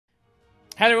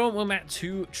Hello everyone, welcome back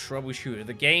to Troubleshooter,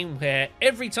 the game where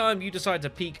every time you decide to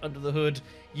peek under the hood,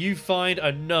 you find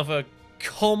another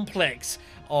complex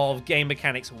of game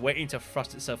mechanics waiting to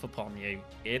thrust itself upon you.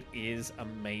 It is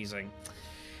amazing.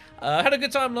 Had a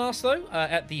good time last, though,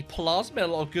 at the Plaza. Met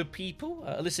a lot of good people.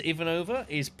 Alisa Ivanova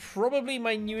is probably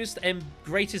my newest and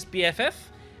greatest BFF,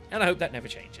 and I hope that never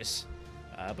changes.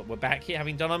 But we're back here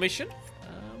having done our mission.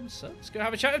 So let's go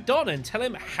have a chat with Don and tell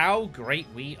him how great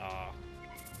we are.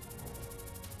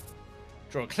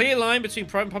 Draw a clear line between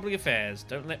private and public affairs.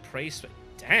 Don't let praise...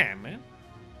 Damn, man.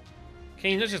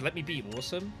 Can you not just let me be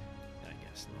awesome? I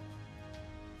guess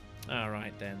not.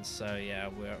 Alright, then. So, yeah,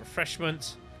 we're at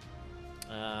refreshment.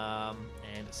 And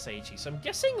Seiji. So I'm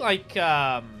guessing, like,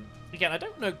 again, I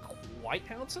don't know quite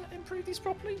how to improve these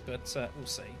properly, but we'll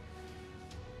see.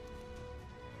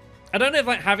 I don't know if,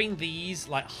 like, having these,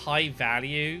 like, high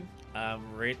value,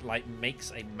 like,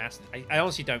 makes a massive... I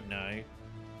honestly don't know.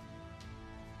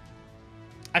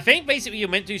 I think basically you're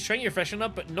meant to strengthen your refreshment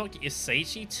up, but not get your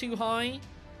Seiji too high.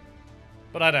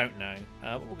 But I don't know.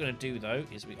 What we're going to do, though,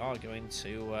 is we are going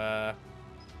to...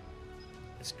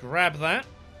 let's grab that.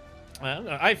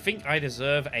 I think I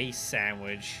deserve a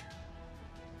sandwich.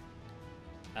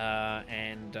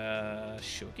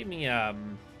 Sure, give me... Do you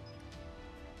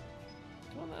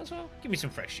want that as well? Give me some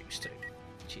fresh juice, too.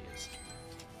 Cheers.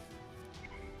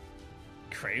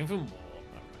 Craving for more.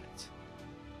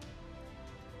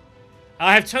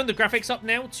 I have turned the graphics up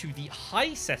now to the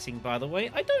high setting, by the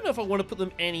way. I don't know if I want to put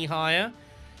them any higher.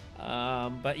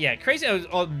 But yeah, crazy I was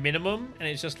on minimum, and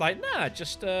it's just like, nah,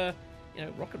 just, you know,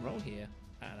 rock and roll here.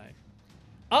 I don't know.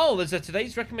 Oh, there's a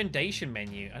today's recommendation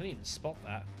menu. I didn't even spot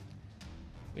that.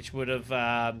 Which would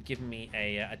have given me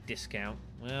a discount.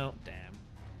 Well, damn.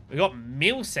 We got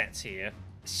meal sets here.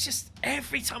 It's just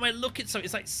every time I look at something,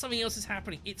 it's like something else is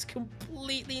happening. It's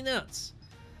completely nuts.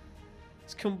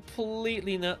 It's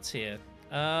completely nuts here.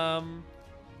 Oh,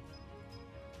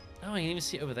 I can even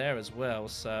see it over there as well.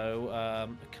 So, I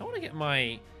kind of want to get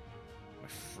my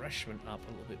refreshment up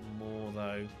a little bit more,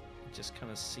 though. Just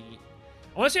kind of see.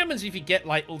 I want to see what happens if you get,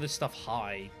 like, all this stuff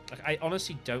high. Like, I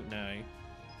honestly don't know.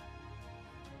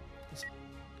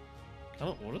 Can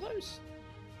I order those?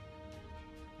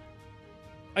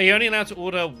 Are you only allowed to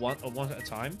order one at a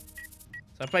time?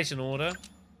 So I place an order.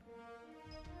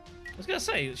 I was going to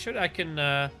say, surely I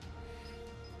can...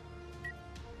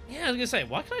 Yeah, I was going to say,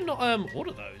 why can I not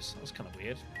order those? That was kind of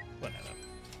weird. Whatever.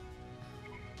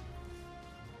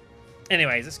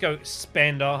 Anyways, let's go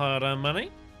spend our hard-earned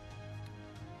money.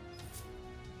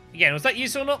 Again, was that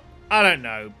useful or not? I don't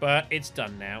know, but it's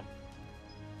done now.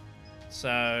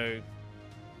 So...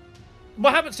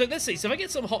 What happens? So let's see. So if I get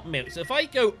some hot milk, so if I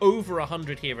go over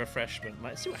 100 here refreshment,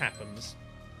 let's see what happens.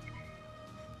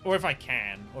 Or if I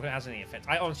can, or if it has any effect.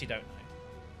 I honestly don't know.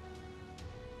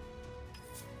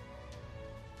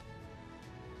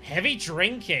 Heavy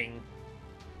drinking.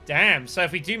 Damn, so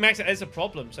if we do max it, there's a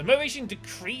problem. So motivation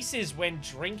decreases when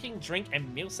drinking, drink,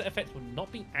 and meal set effects will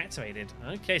not be activated.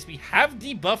 Okay, so we have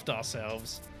debuffed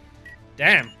ourselves.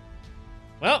 Damn.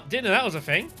 Well, didn't know that was a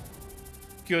thing.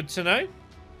 Good to know.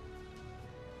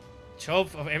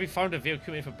 12 of every 500 vehicle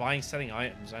equipment for buying, selling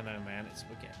items. I know, man.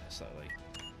 We're getting there slowly.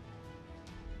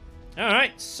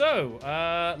 Alright, so,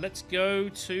 let's go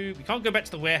to... We can't go back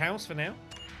to the warehouse for now.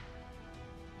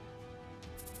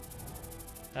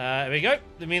 There we go.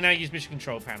 Let me now use mission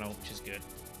control panel, which is good.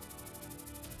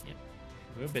 Yep,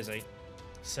 we're busy.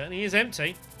 Certainly is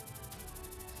empty.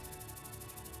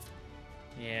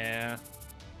 Yeah.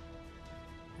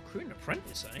 Recruit an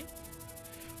apprentice, eh?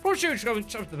 Proper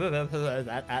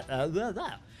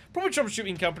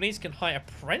troubleshooting companies can hire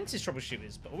apprentice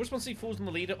troubleshooters, but all responsibility falls on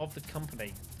the leader of the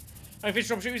company.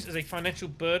 Official troubleshooters is a financial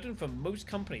burden for most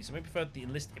companies, so may prefer to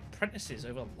enlist apprentices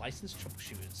over licensed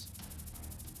troubleshooters.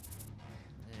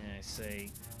 Yeah, I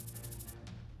see.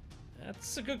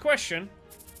 That's a good question.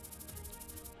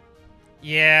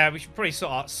 Yeah, we should probably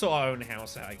sort our own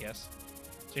house out, I guess.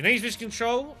 So you can use mission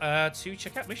control to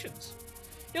check out missions.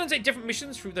 You can take different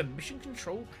missions through the mission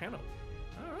control panel.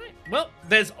 Alright. Well,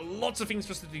 there's lots of things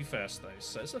for us to do first, though.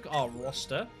 So let's look at our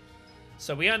roster.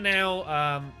 So we are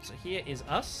now... so here is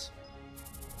us.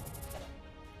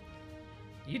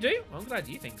 You do? I'm glad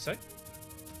you think so.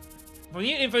 From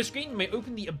the info screen, you may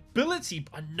open the ability...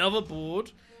 Another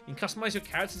board. You can customize your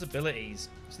character's abilities.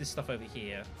 So this stuff over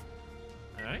here.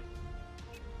 Alright.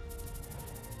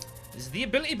 This is the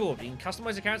ability board. You can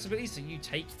customize the character's abilities so you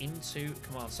take into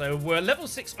command. So we're level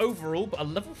 6 overall, but a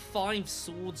level 5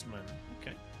 swordsman.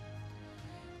 Okay.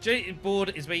 J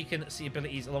board is where you can see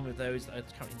abilities along with those that are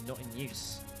currently not in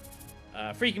use.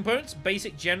 3 components,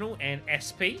 basic, general, and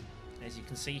SP. as you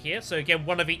can see here. So again,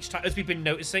 one of each type, as we've been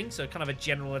noticing. So kind of a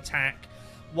general attack,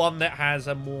 one that has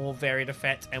a more varied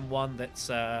effect, and one that's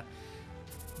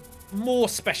more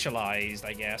specialized,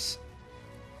 I guess.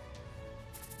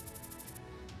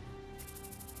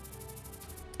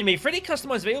 You may freely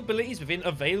customize availabilities within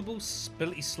available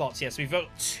ability slots. Yes, we've got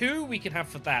 2 we can have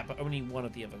for that, but only one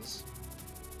of the others.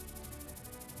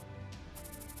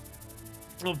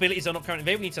 Abilities are not currently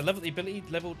available. We need to level the ability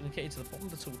level indicated to the bottom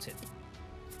of the tooltip.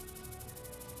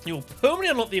 You will permanently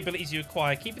unlock the abilities you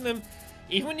acquire, keeping them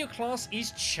even when your class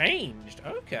is changed.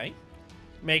 Okay.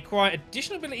 You may acquire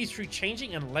additional abilities through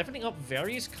changing and leveling up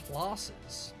various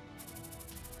classes.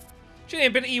 Choose the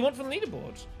ability you want from the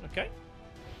leaderboard. Okay.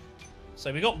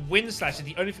 So we've got Wind Slash is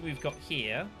the only thing we've got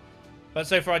here. But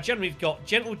so for our general, we've got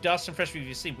Gentle Dust and Fresh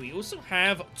We've seen. We also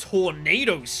have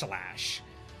Tornado Slash,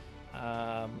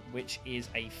 which is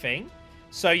a thing.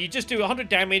 So you just do 100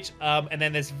 damage, and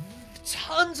then there's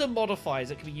tons of modifiers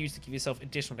that can be used to give yourself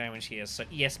additional damage here. So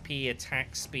ESP,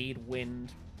 attack, speed,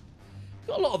 wind.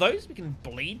 Got a lot of those. We can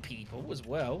bleed people as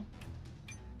well.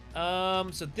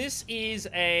 So this is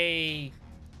a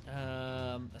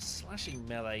slashing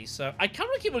melee. So I kind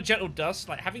of keep with Gentle Dust.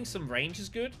 Like having some range is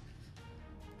good.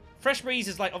 Fresh Breeze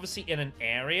is like obviously in an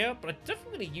area, but I'm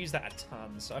definitely going to use that a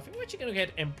ton. So I think we're actually going to go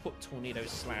ahead and put Tornado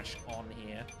Slash on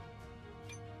here.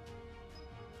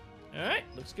 Alright,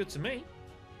 looks good to me.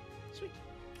 Sweet.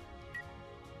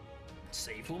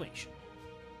 Save formation.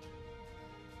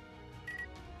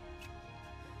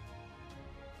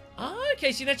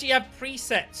 Okay, so you can actually have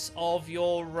presets of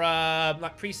your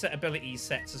like preset ability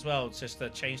sets as well, just to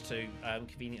change to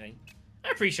conveniently. I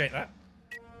appreciate that.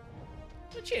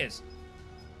 Well, cheers.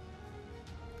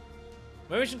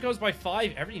 Motion goes by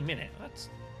 5 every minute. That's...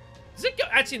 Does it go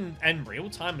actually in real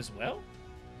time as well?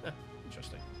 Huh,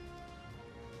 interesting.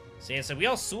 So yeah, so we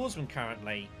are swordsmen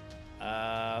currently.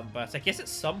 But I guess at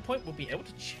some point we'll be able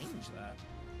to change that.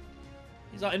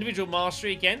 These are individual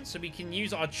mastery again, so we can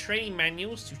use our training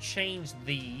manuals to change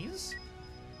these.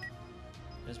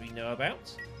 As we know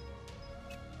about.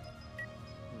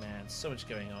 Man, so much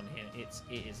going on here.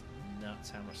 It is nuts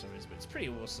how much there is, but it's pretty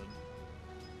awesome.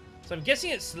 So I'm guessing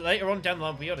it's later on down the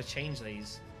line we'll be able to change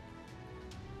these.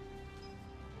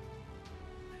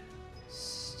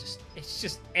 It's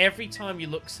just every time you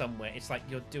look somewhere, it's like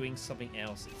you're doing something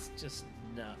else. It's just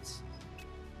nuts.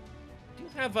 We do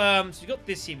have, so we've got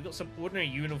this here. We've got some ordinary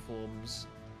uniforms,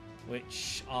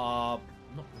 which are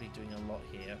not really doing a lot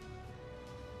here.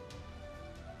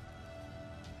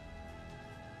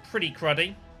 Pretty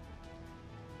cruddy.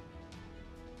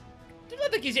 I do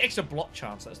like that gives you extra block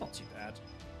chance. That's not too bad.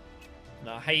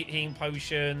 No, healing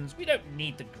potions. We don't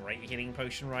need the great healing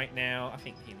potion right now. I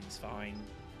think healing's fine.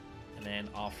 And then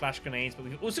our flash grenades. But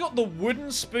we've also got the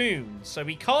wooden spoon. So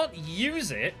we can't use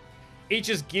it. It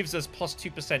just gives us plus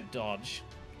 2% dodge.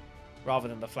 Rather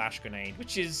than the flash grenade.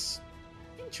 Which is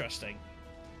interesting.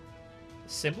 The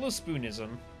symbol of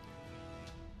spoonism.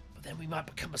 But then we might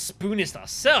become a spoonist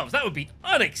ourselves. That would be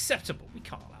unacceptable. We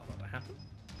can't allow that to happen.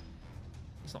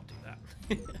 Let's not do that.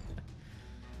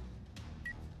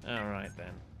 Alright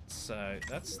then. So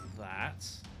that's that.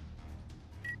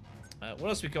 What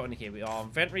else we got in here? We are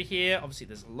inventory here. Obviously,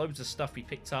 there's loads of stuff we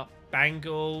picked up.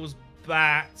 Bangles,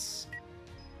 bats,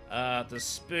 the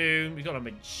spoon. We got a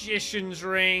magician's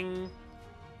ring.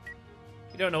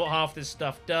 We don't know what half this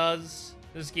stuff does.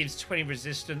 This gives 20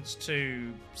 resistance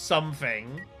to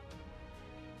something.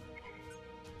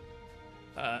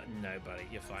 No, buddy.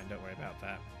 You're fine. Don't worry about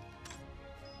that.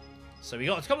 So we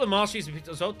got a couple of masteries we picked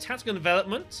up as well. Tactical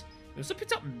development. We also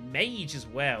picked up mage as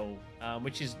well,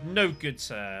 which is no good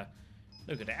to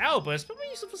Albus, but we're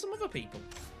useful for some other people.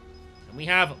 And we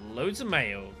have loads of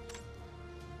mail.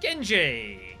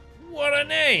 Genji! What a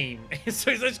name!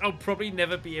 So I'll probably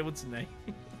never be able to name.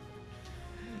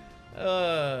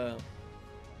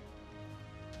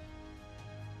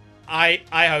 I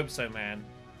hope so, man.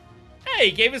 Hey,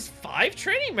 he gave us 5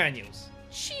 training manuals.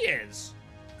 Cheers!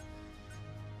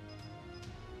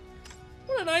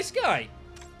 What a nice guy.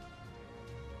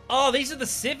 Oh, these are the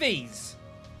civvies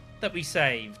that we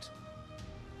saved.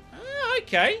 Ah,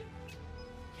 okay.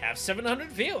 You have 700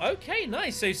 veal. Okay,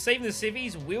 nice. So saving the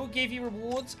civvies will give you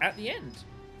rewards at the end.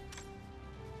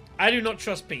 I do not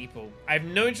trust people. I have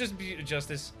no interest in pursuit of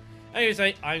justice. I'm going to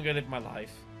say, I'm going to live my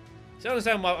life. So I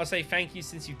understand why I'll say thank you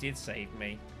since you did save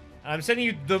me. And I'm sending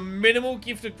you the minimal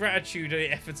gift of gratitude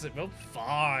and efforts that, well,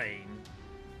 fine.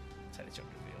 Take the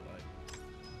chocolate veal,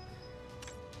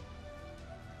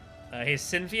 though. Here's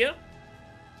Cynthia.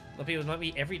 The people like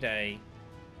me every day.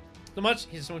 So much.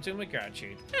 Here's someone to my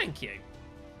gratitude. Thank you.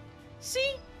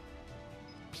 See?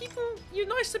 People, you're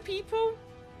nice to people.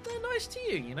 They're nice to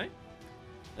you, you know?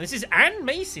 And this is Ann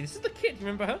Macy. This is the kid. You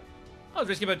remember her? I was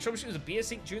rescued by troubleshooters of beer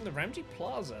sink during the Ramsey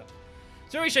Plaza.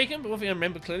 It's very shaken, but one thing I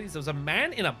remember clearly is there was a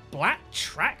man in a black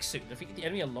tracksuit defeated the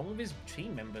enemy along with his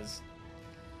team members.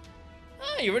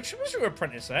 Ah, you're a troubleshooter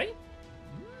apprentice, eh?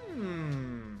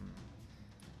 I'm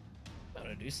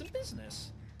gonna do some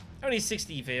business. Only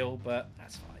 60 veal, but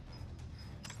that's fine.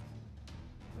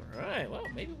 Alright, well,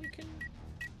 maybe we can...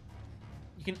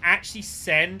 You can actually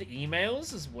send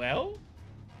emails as well?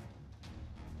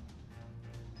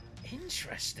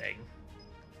 Interesting.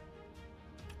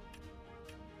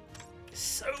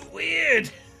 So weird.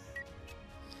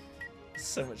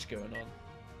 So much going on.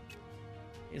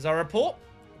 Here's our report.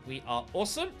 We are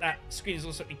awesome. That screen is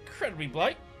also incredibly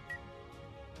bright.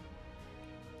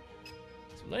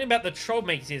 So learning about the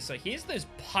troublemakers here. So here's those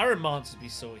pyromancers we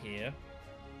saw here.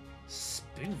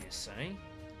 Spoonists, eh? You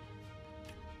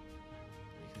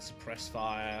can suppress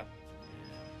fire.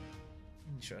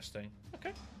 Yeah. Interesting.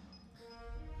 Okay.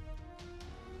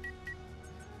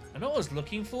 I know what I was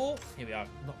looking for. Here we are.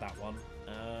 Not that one.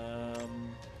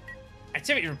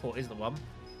 Activity report is the one.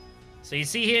 So you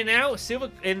see here now,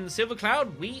 in Silver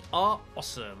Cloud, we are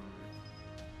awesome.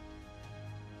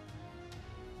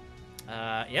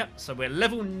 Yep, so we're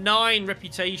level 9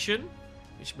 reputation,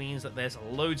 which means that there's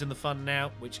loads in the fund now,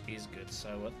 which is good.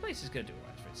 So the place is going to do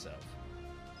alright for itself,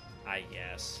 I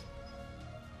guess.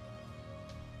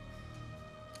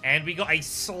 And we got a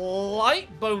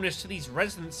slight bonus to these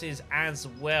residences as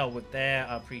well with their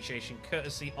appreciation,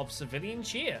 courtesy of Civilian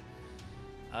Cheer.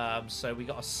 So we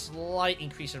got a slight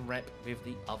increase in rep with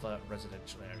the other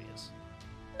residential areas.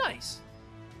 Nice.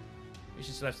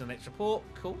 Missions left in the next report.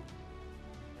 Cool.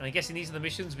 And I'm guessing these are the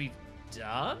missions we've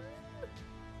done?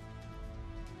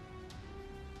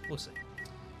 We'll see.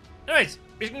 Anyways,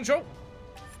 mission control.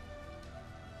 Oh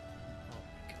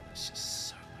my god, there's just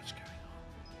so much going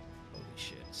on. Holy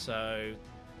shit. So,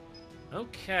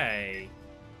 okay.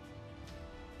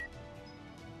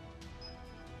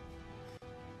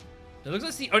 It looks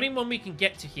like the only one we can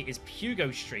get to here is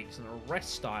Pugo Street. It's an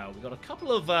arrest style. We've got a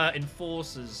couple of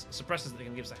enforcers, suppressors that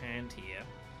can give us a hand here.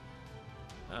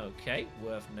 Okay,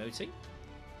 worth noting.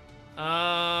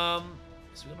 So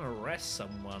we're going to arrest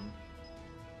someone.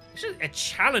 It's just a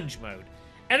challenge mode.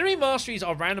 Enemy masteries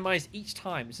are randomized each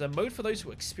time. It's a mode for those who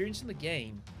are experienced in the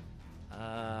game.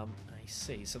 I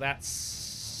see. So that's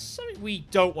something we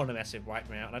don't want to mess with right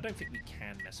now. And I don't think we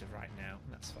can mess with right now.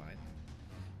 That's fine.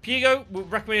 Pugo will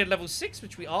recommend level 6,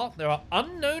 which we are. There are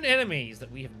unknown enemies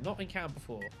that we have not encountered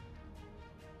before.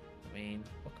 I mean,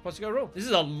 what could possibly go wrong? This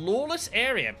is a lawless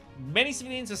area. Many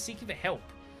civilians are seeking for help.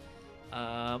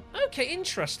 Okay,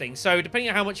 interesting. So, depending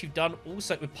on how much you've done,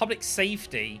 also with public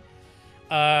safety,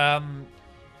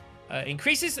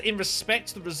 increases in respect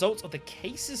to the results of the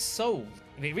cases solved.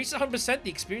 If it reaches 100%,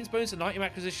 the experience bonus and item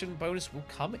acquisition bonus will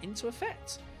come into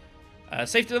effect.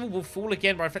 Safety level will fall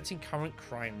again by reflecting current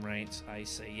crime rates. I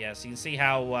see. Yeah, so you can see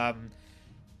how,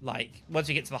 like, once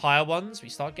you get to the higher ones, we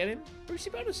start getting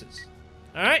boosty bonuses.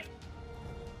 All right.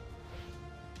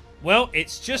 Well,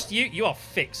 it's just you. You are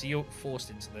fixed, so you're forced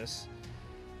into this.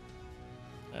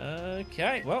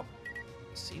 Okay, well,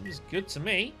 seems good to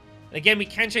me. Again, we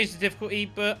can change the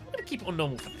difficulty, but I'm going to keep it on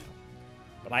normal for now.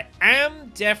 But I am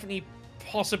definitely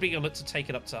possibly going to look to take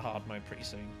it up to hard mode pretty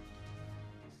soon.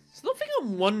 So the thing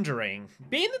I'm wondering,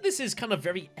 being that this is kind of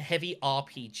very heavy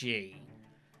RPG,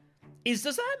 does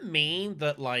that mean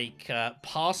that, like,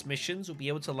 past missions will be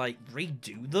able to, like,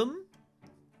 redo them?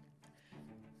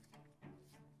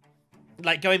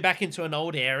 Like, going back into an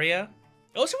old area?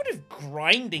 I also wonder if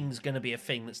grinding's going to be a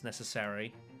thing that's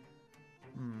necessary.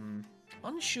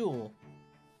 Unsure.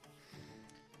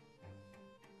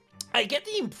 I get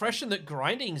the impression that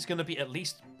grinding is going to be at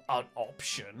least an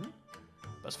option.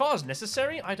 But as far as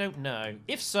necessary, I don't know.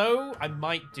 If so, I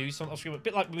might do something else. A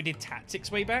bit like we did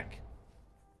Tactics way back.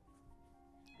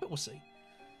 But we'll see.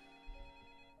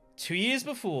 2 years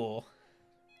before.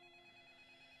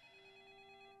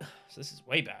 So this is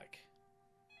way back.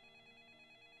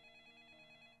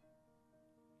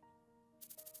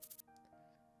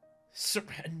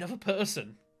 Another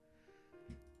person.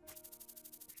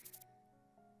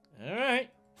 Alright.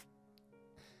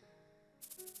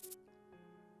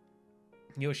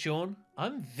 You're Sean.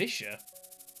 I'm Vischer. I'm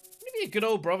gonna be a good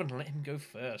old brother and let him go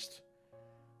first.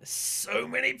 There's so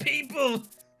many people!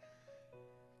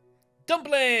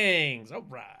 Dumplings!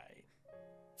 Alright.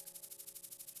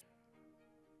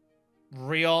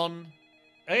 Rion.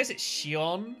 I guess it's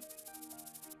Shion.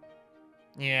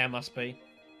 Yeah, it must be.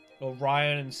 Or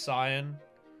Ryan and Cyan.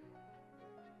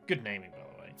 Good naming, by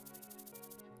the way.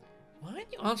 Why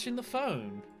aren't you answering the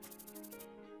phone?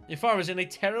 Your father is in a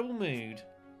terrible mood.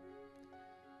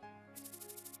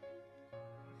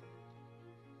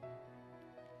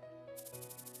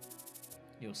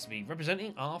 You'll be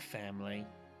representing our family.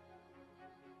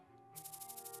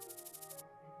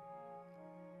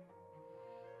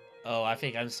 Oh, I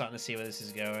think I'm starting to see where this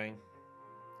is going.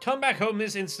 Come back home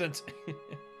this instant.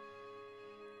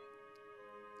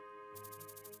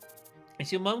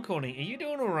 It's your mum calling. Are you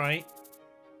doing all right?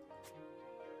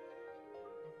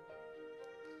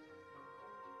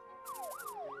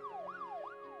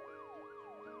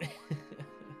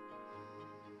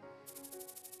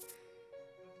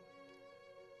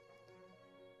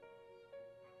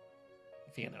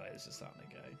 I think I know where this is starting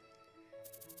to go.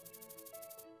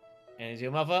 And as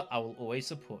your mother, I will always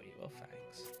support you. Well,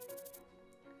 thanks.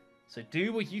 So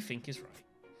do what you think is right.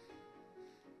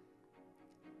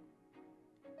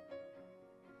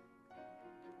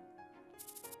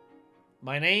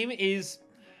 My name is...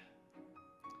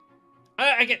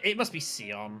 I get it must be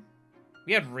Sion.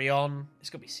 We had Rion. It's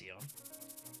got to be Sion.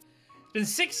 It's been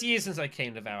 6 years since I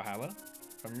came to Valhalla.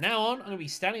 From now on, I'm going to be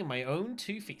standing on my own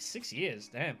 2 feet. 6 years,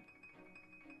 damn.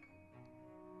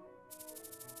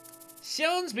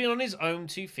 Sion's been on his own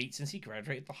 2 feet since he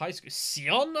graduated the high school.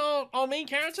 Sion, our main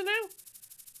character now?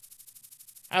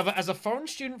 However, as a foreign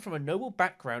student from a noble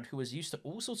background who was used to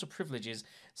all sorts of privileges,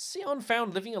 Sion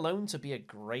found living alone to be a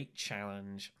great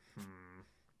challenge.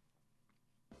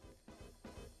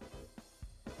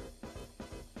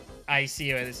 I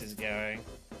see where this is going.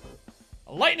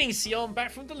 Lightning Sion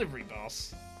back from delivery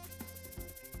boss.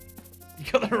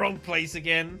 You got the wrong place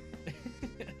again.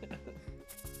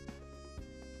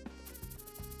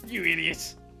 You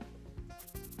idiot.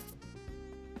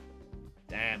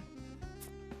 Damn.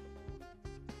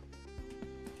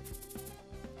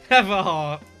 Have a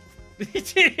heart.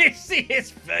 Did you see his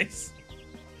face?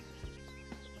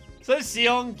 So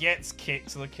Sion gets kicked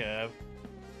to the curb.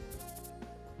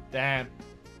 Damn.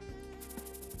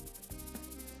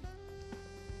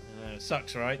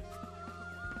 Sucks, right?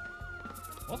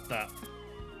 What the?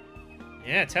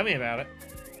 Yeah, tell me about it.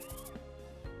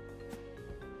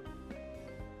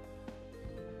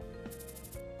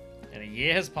 And a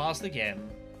year has passed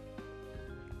again.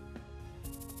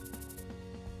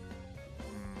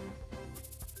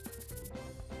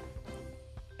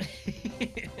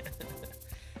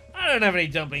 I don't have any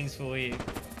dumplings for you.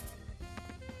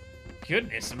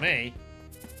 Goodness me.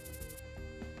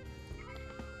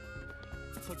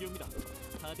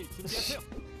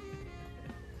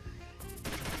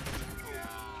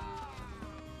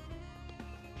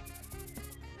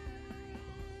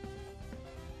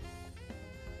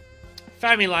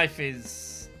 Family life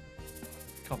is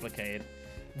complicated.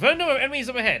 Vote no enemies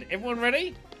up ahead. Everyone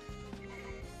ready?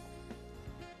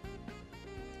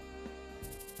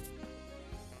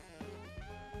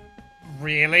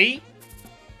 Really?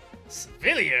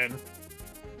 Civilian?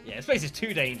 Yeah, this place is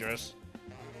too dangerous.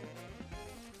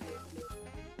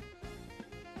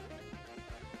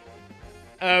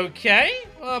 Okay.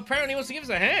 Well, apparently he wants to give us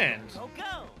a hand.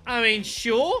 I mean,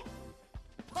 sure.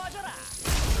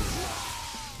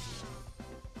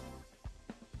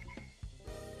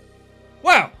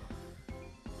 Well.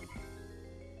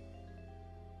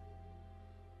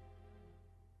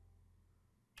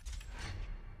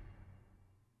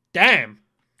 Damn.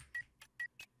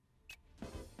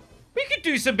 We could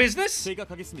do some business. Where the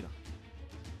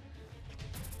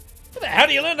hell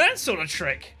do you learn that sort of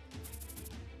trick?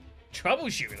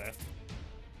 Troubleshooter.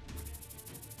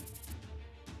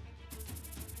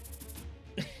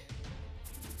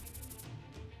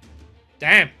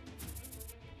 Damn.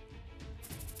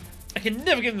 I can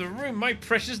never get in the room my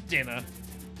precious dinner.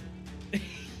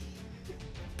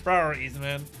 Priorities,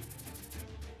 man.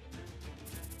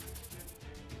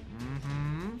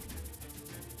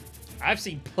 I've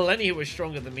seen plenty who were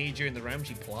stronger than me during the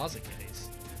Ramsey Plaza case.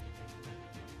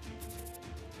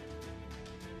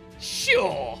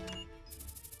 Sure.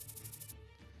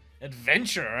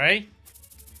 Adventure, eh?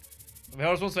 The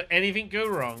hell supposed to anything go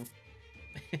wrong?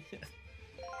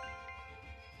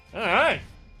 Alright.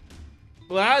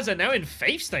 Well, are now in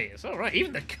faith status. Alright,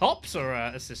 even the cops are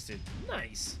assisted.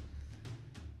 Nice.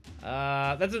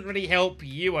 That doesn't really help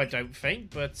you, I don't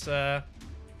think, but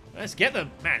let's get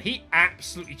them. Man, he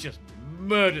absolutely just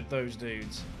murdered those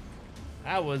dudes.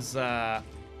 That was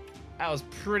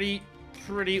pretty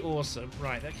awesome.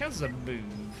 Right, that counts as a move.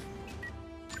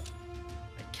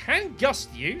 I can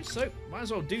gust you, so might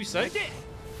as well do so.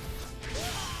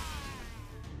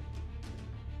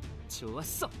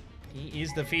 He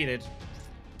is defeated.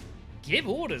 Give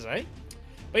orders, eh?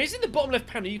 By using the bottom left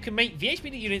panel, you can make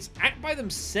VHPD units act by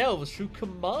themselves through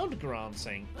command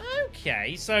granting.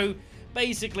 Okay, so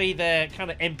basically they're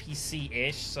kind of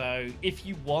NPC-ish, so if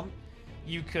you want,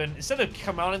 you can, instead of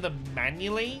commanding them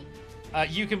manually,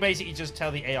 you can basically just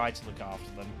tell the AI to look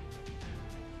after them.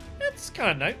 That's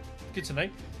kind of good to know.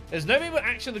 There's no immediate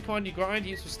action the command you grind.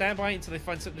 Units will stand by until they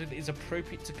find something that is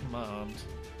appropriate to command.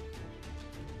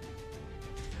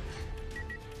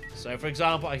 So, for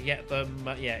example, I can get them.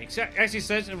 Yeah, actually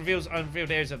search and reveals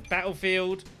unrevealed areas of the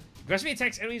battlefield. Aggressively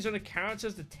attacks enemies on the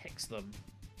characters, detects them.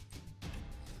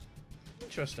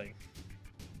 Interesting.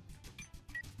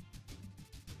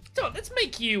 So, let's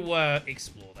make you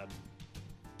explore them.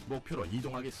 목표로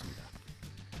이동하겠습니다.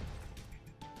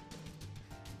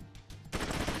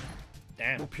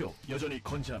 Damn. 목표 여전히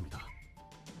건재합니다.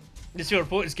 This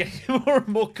report is getting more and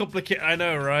more complicated. I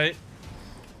know, right?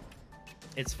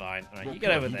 It's fine. All right, you get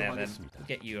over there then. We'll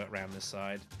get you around this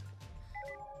side.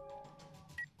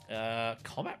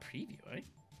 Combat preview, eh?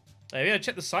 There we go.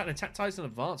 Check the site and attack ties in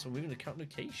advance when moving to current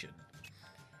location.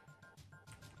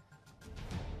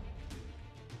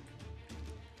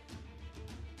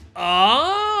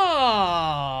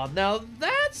 Ah, now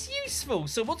that's useful.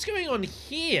 So what's going on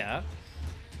here?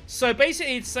 So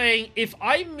basically it's saying if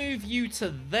I move you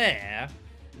to there,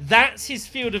 that's his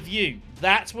field of view.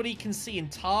 That's what he can see and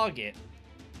target.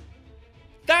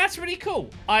 That's really cool.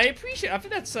 I appreciate it. I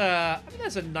think that's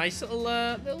a nice little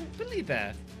ability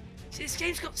there. See, this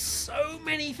game's got so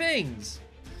many things.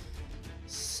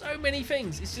 So many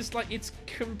things. It's just like, it's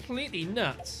completely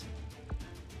nuts.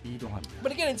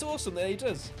 But again, it's awesome that he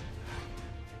does.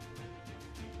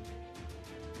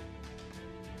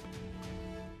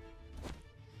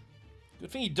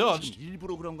 Good thing he dodged.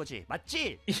 일부러 그런 거지,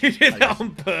 맞지? You did that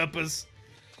on purpose.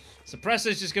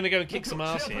 Suppressor's just gonna go and kick some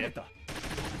ass here.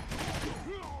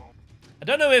 I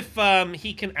don't know if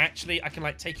he can actually, I can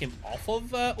like take him off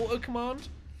of auto command.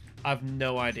 I have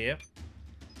no idea.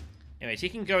 Anyways, he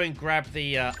can go and grab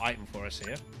the item for us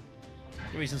here.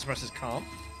 The reason suppressors can't.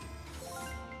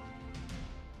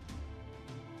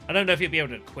 I don't know if he'll be able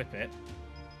to equip it.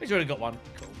 He's already got one.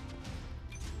 Cool.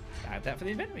 I have that for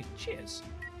the inventory. Cheers.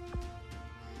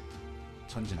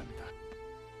 전진합니다.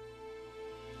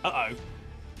 Uh-oh.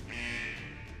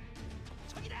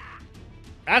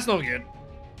 That's not good.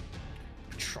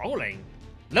 Patrolling.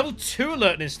 Level 2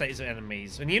 alertness status of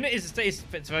enemies. When the unit is a status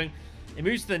of its own, it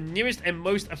moves to the nearest and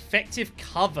most effective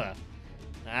cover.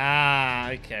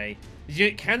 Ah, okay. The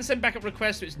unit can send backup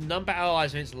requests to its non-battle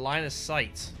allies in its line of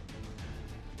sight.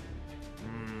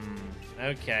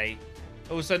 Okay.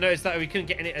 Also notice that we couldn't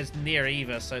get in it as near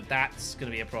either, so that's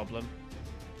going to be a problem.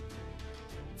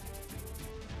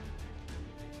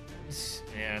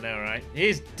 Yeah, I know, right?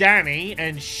 Here's Danny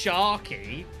and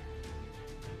Sharky.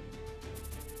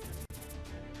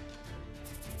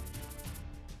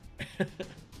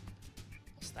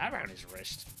 What's that around his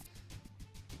wrist?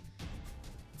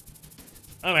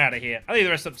 I'm out of here. I'll leave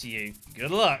the rest up to you.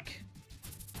 Good luck.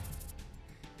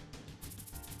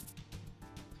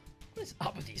 What is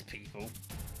up with these people?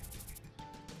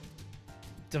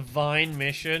 Divine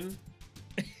mission.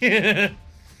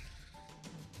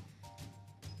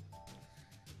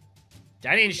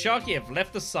 Danny and Sharky have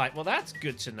left the site. Well, that's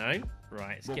good to know.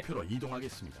 Right, let's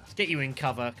get you in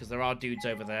cover, because there are dudes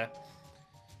over there.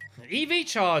 EV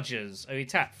chargers. Oh,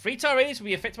 tap. Free tire radius will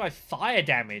be affected by fire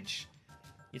damage.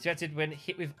 It's affected when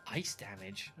hit with ice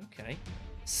damage. Okay.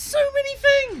 So many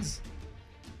things!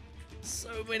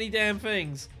 So many damn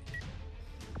things.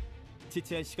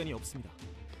 지체할 시간이 없습니다.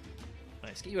 Right,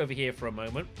 let's get you over here for a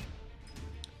moment.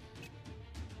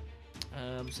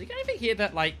 So you got anything here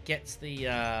that like gets the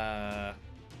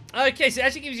okay, so it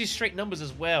actually gives you straight numbers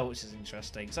as well, which is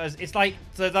interesting. So it's like,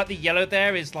 so like the yellow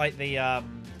there is like the I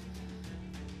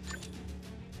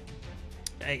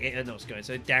don't know what's going on.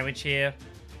 So damage here.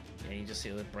 Yeah, you just see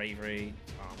the bravery,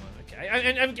 armor. Okay,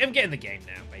 I'm getting the game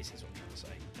now, basically is what I'm trying to say.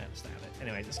 I understand it.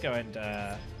 Anyway, let's go and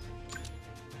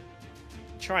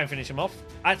try and finish him off.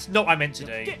 That's not what I meant to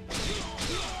do.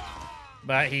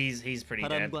 But he's pretty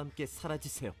dead.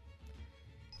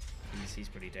 He's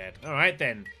pretty dead. Alright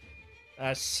then.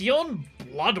 Sion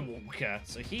Bloodwalker.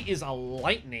 So he is a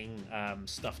lightning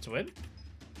stuff to him.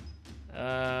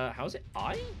 How's it?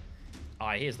 I?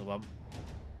 Here's the one.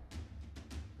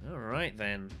 Alright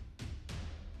then.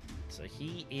 So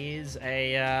he is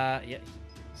a yeah,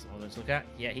 let's look at.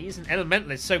 Yeah, he's an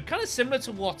elementalist. So kind of similar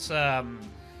to what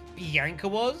Bianca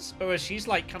was, whereas she's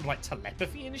like kind of like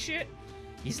telepathy and shit.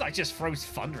 He's like just throws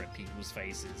thunder at people's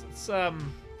faces. It's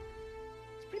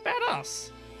pretty badass.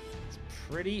 It's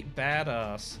pretty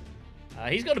badass.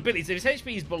 He's got abilities. If his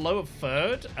HP is below a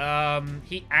third,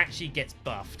 he actually gets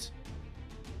buffed.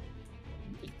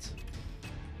 Neat.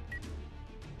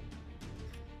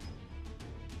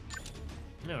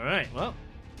 Alright, well.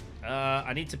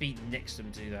 I need to be next to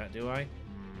him to do that, do I?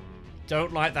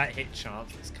 Don't like that hit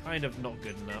chance. It's kind of not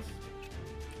good enough.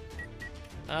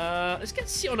 Let's get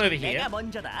Sion over here. 내가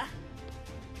먼저다.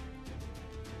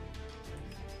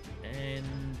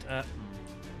 And, also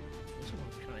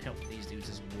want to kind of help these dudes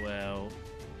as well.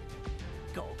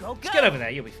 Go, go, go. Let's get over there,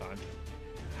 you'll be fine.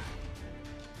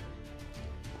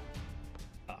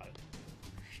 Uh-oh.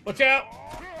 Watch out!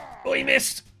 Oh, he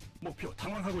missed! 목표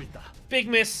당황하고 있다. Big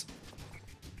miss.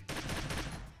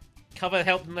 Cover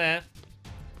help them there.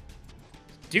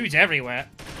 Dudes everywhere.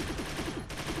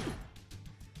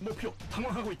 목표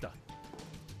당황하고 있다.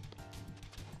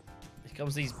 Here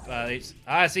comes these. So you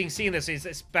can see in this.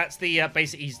 That's the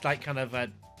basically he's like kind of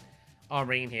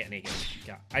armoring in here.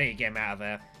 I need to get him out of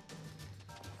there.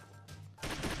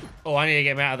 Oh, I need to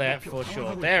get him out of there for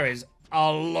sure. There is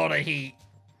a lot of heat.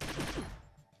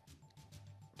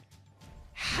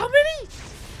 How many?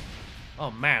 Oh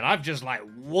man, I've just like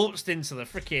waltzed into the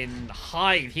freaking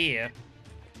hive here.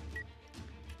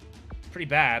 Pretty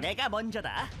bad. 내가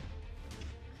먼저다.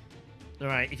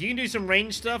 Alright, if you can do some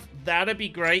range stuff, that'd be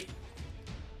great.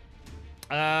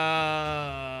 You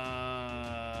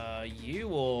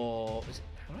or...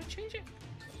 How do I change it?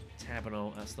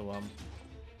 Tabernal, that's the one.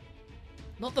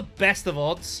 Not the best of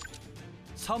odds.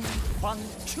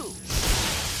 성광추.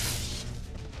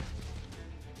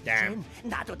 Damn.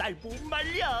 나도 날 못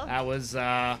말려. That was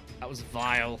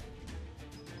vile.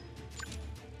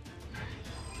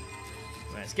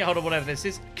 Right, let's get hold of whatever this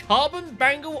is. Carbon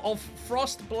Bangle of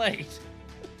Frost Blade.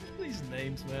 These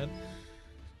names, man.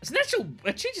 It's an actual...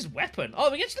 It changes weapon. Oh,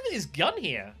 we can actually look at this gun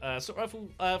here. Assault rifle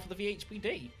for the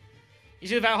VHPD.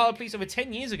 Issued with Valhalla Police over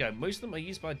 10 years ago. Most of them are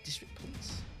used by district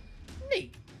police.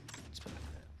 Neat. Let's put that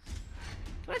there.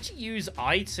 Can I actually use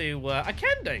I to... I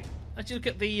can do. Actually look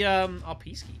at the our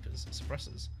peacekeepers,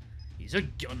 suppressors. He's a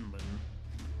gunman.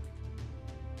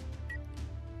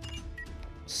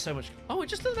 So much... Oh, we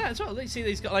just did that as well. Let's see,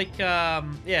 he's got like,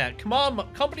 yeah,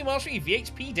 Company Mastery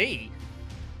VHPD.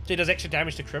 So he does extra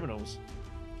damage to criminals.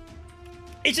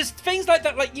 It's just things like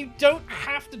that, like, you don't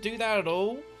have to do that at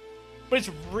all. But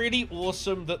it's really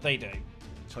awesome that they do.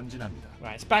 전진합니다.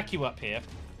 Right, let's back you up here.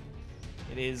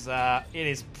 It is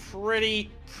pretty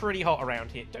hot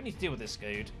around here. Don't need to deal with this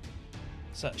dude.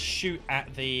 So shoot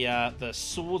at the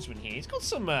swordsman here. He's got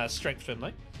some strength to him,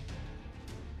 though.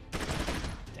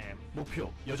 Damn.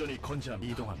 목표 여전히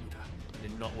건재합니다. 이동합니다. That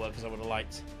did not work as I would have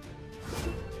liked.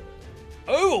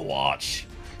 Overwatch!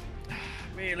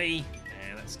 Really?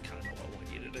 Man, that's kind of not what I want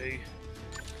you to do.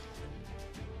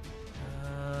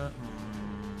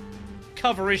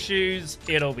 Cover issues,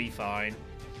 it'll be fine.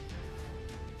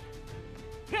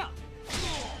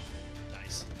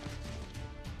 Nice.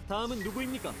 다음은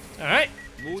누구입니까? Alright.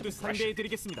 모두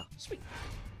상대해드리겠습니다. Sweet.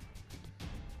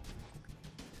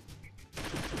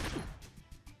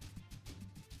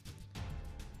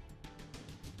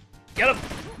 Get him!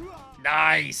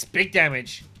 Nice! Big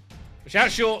damage. Push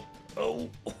out short. Oh,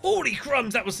 holy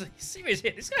crumbs! That was a serious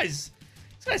hit. This guy's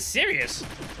serious.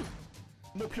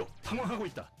 목표 당황하고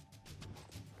있다.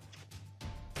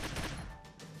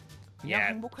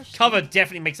 Yeah, cover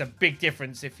definitely makes a big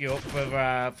difference if you're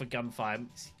for gunfire.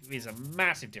 It is a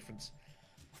massive difference.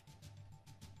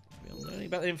 We're learning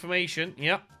about the information.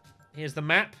 Yep. Here's the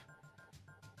map.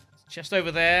 Chest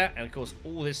over there, and of course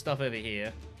all this stuff over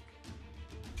here.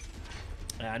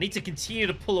 I need to continue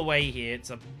to pull away here.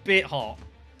 It's a bit hot.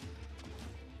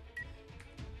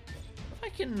 If I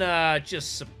can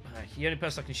just... the only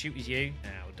person I can shoot is you.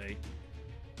 That'll do.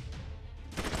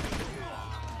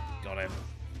 Got him.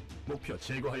 목표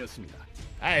제거하였습니다.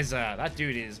 That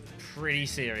dude is pretty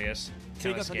serious.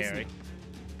 Kind of scary.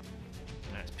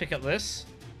 Let's pick up this.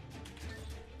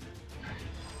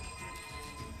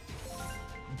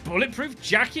 Bulletproof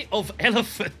Jacket of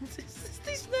Elephant.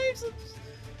 These names are just...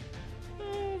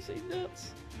 Oh, so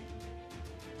nuts.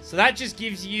 So that just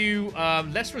gives you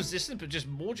less resistance, but just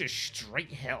more just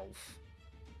straight health.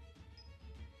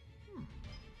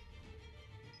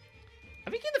 I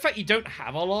think in the fact you don't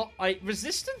have a lot,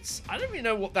 resistance, I don't really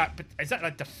know what that... Is that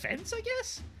like defense, I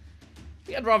guess? I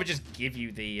think I'd rather just give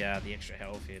you the extra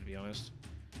health here, to be honest.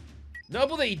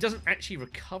 Notable that he doesn't actually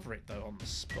recover it, though, on the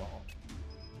spot.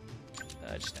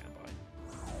 Just stand by.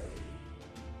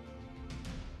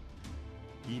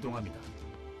 이동합니다.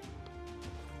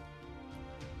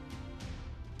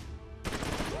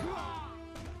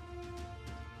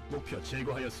 목표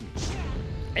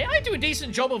제거하였습니다. AI do a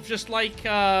decent job of just like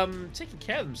taking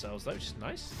care of themselves though, which is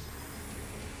nice.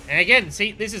 And again,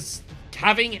 see, this is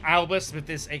having Albus with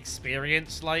this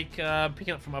experience, like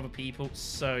picking up from other people,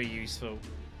 so useful.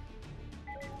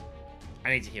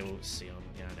 I need to heal Sion.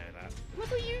 Yeah, I know that. What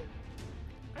level are you?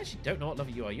 I actually don't know what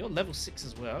level you are. You're level 6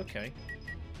 as well. Okay.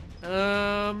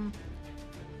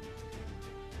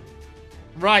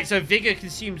 Right, so Vigor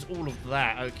consumes all of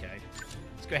that. Okay.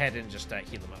 Let's go ahead and just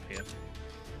heal them up here.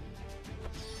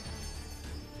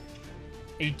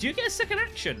 You do get a second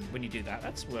action when you do that.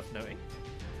 That's worth noting.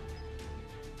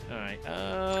 Alright,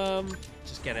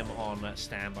 just get him on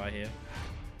standby here.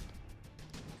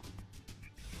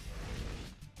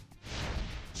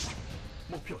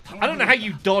 I don't know how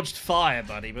you dodged fire,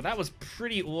 buddy, but that was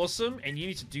pretty awesome, and you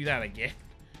need to do that again.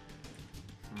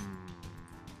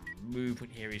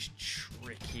 Movement here is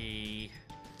tricky.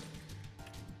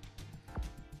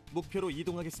 목표로 Just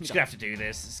이동하겠습니다. gonna have to do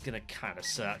this. It's gonna kind of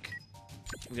suck.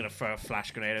 We're gonna throw a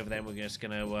flash grenade over them. We're just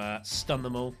gonna stun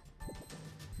them all.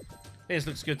 This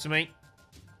looks good to me.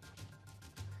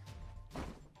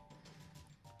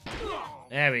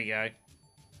 There we go.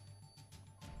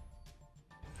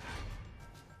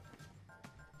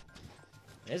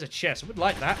 There's a chest. I would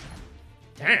like that.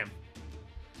 Damn.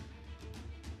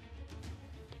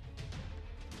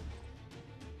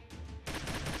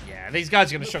 Yeah, these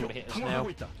guys are going to struggle to hit us now.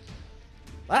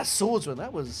 That swordsman,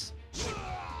 that was...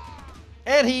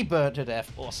 And he burnt to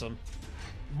death. Awesome.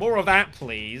 More of that,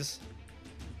 please.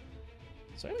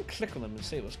 So I'm going to click on them and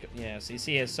see what's going on. Yeah, so you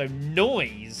see here, so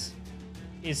noise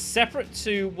is separate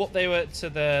to what they were, to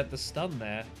the stun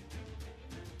there.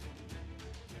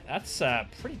 That's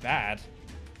pretty bad.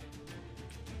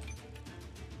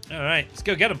 Alright, let's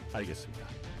go get him. 알겠습니다.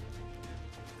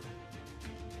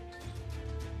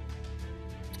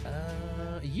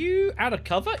 Are you out of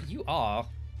cover? You are.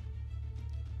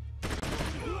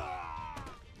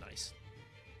 Nice.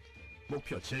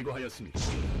 목표 제거하였습니다.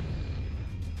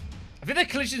 I think their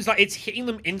collision's like it's hitting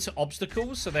them into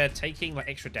obstacles, so they're taking like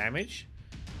extra damage.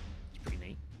 It's pretty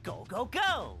neat. Go, go,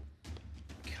 go!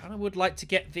 Kind of would like to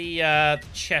get the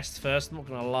chest first. I'm not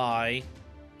gonna lie.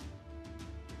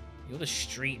 You're the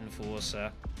street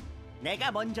enforcer.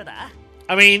 내가 먼저다.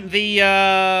 I mean the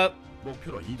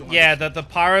목표로 이동하겠습니다. yeah, the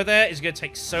pyro there is going to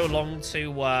take so long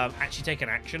to actually take an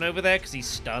action over there because he's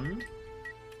stunned.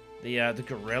 The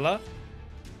gorilla.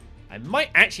 I might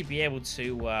actually be able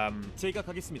to 제가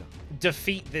가겠습니다.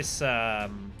 defeat this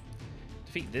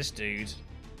dude.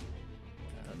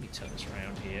 Let me turn this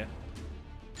around here.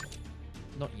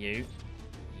 Not you.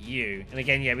 You. And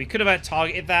again, yeah, we could have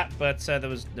targeted that, but there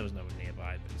was no one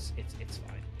nearby. But it's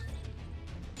fine.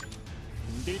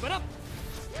 들바람.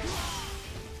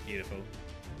 Beautiful.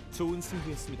 좋은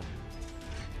승부였습니다.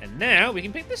 And now we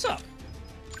can pick this up.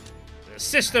 The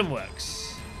system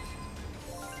works.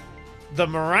 The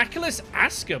miraculous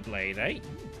Asker blade, eh?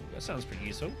 Ooh, that sounds pretty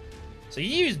useful. So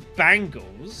you use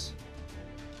bangles.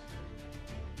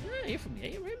 Yeah, you're from the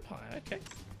Empire. Okay.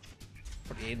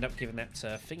 Probably end up giving that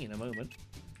thing in a moment.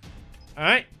 All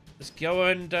right, let's go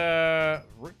and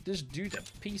rip this dude to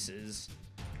pieces.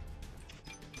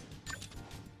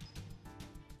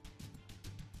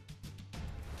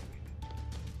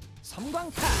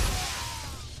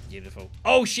 섬광타. Beautiful.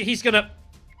 Oh shit, he's gonna.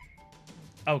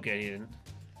 Oh good, he didn't.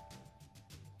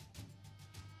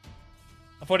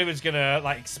 I thought he was gonna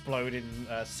like explode in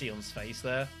Sion's face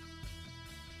there.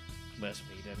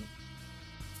 Mercifully he didn't.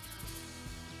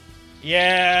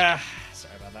 Yeah,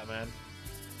 sorry about that, man.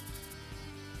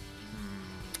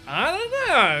 I don't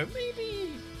know.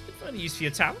 Maybe you'd find a use for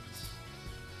your talents,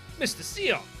 Mr.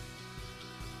 Sion.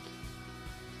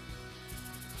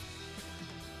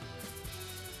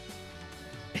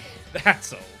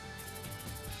 That's all.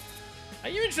 Are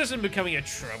you interested in becoming a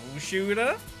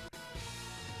troubleshooter?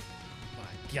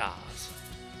 My God.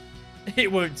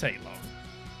 It won't take long.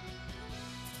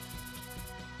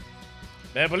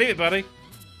 Better believe it, buddy.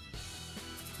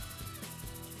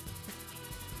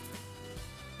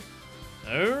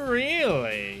 Oh,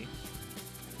 really?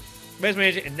 Where's my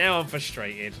agent? And now I'm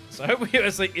frustrated. So I hope it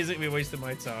isn't going to be wasting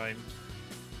my time.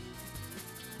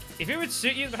 If it would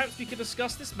suit you, perhaps we could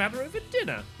discuss this matter over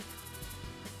dinner.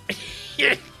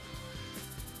 Yeah.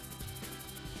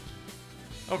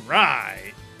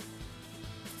 Alright.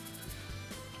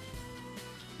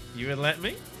 You would let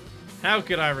me? How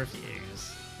could I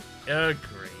refuse?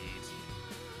 Agreed.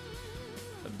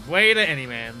 The way to any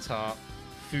man's heart.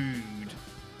 Food.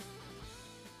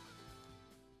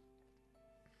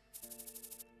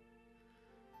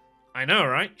 I know,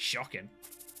 right? Shocking.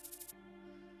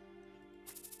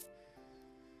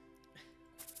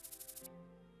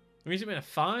 He's been a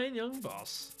fine young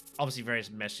boss. Obviously, various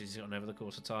messages he's gotten over the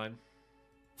course of time.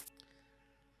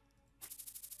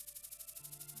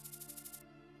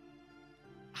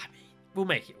 I mean, we'll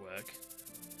make it work.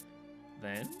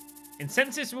 Then,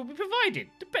 incentives will be provided,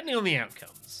 depending on the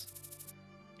outcomes.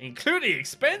 Including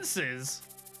expenses.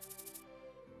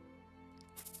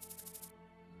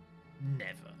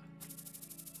 Never.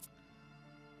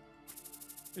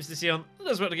 Mr. Sion,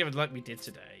 let's work together like we did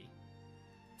today.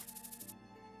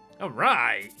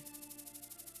 Alright.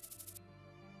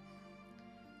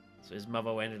 So his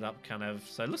mother ended up kind of...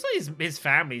 So it looks like his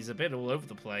family's a bit all over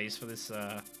the place for this...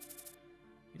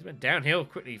 He's went downhill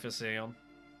quickly for Sion.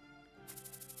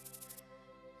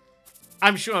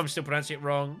 I'm sure I'm still pronouncing it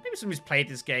wrong. Maybe someone who's played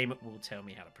this game will tell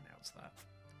me how to pronounce that.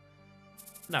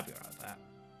 And I'll be alright with that.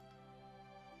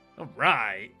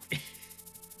 Alright.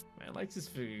 Man likes his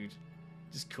food.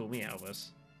 Just call me Elvis.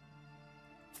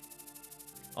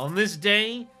 On this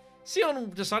day, Sion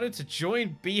decided to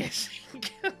join BSing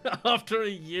after a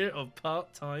year of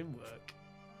part-time work.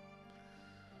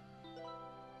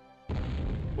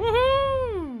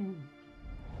 Woohoo!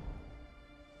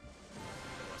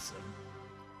 Awesome.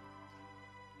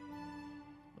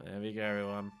 There we go,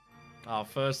 everyone. Our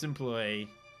first employee.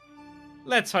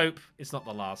 Let's hope it's not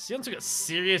the last. Sion took a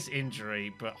serious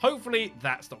injury, but hopefully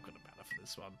that's not going to matter for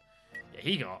this one. Yeah,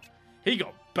 he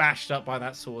got bashed up by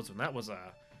that swordsman. That was a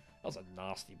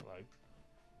nasty blow.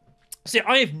 See,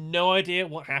 I have no idea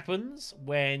what happens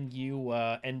when you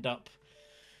end up,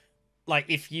 like,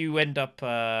 if you end up,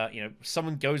 you know,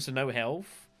 someone goes to no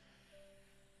health.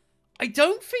 I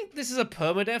don't think this is a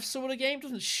permadeath sort of game. It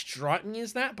doesn't strike me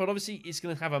as that, but obviously it's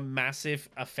going to have a massive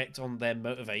effect on their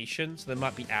motivation, so they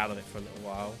might be out of it for a little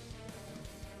while.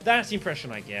 That's the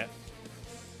impression I get.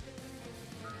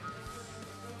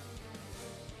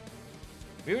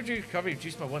 Real recovery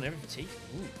reduced by 1 every fatigue.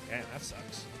 Ooh, yeah, that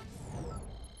sucks.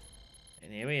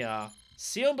 And here we are.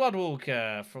 Sion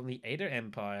Bloodwalker from the Ada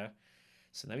Empire.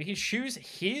 So now we can choose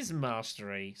his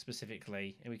mastery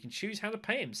specifically, and we can choose how to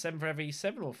pay him. 7 for every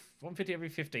 7 or 150 every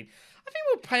 15. I think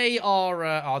we'll pay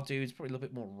our dudes probably a little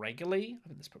bit more regularly. I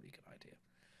think that's probably a good idea.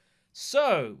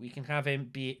 So we can have him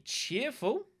be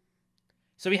cheerful.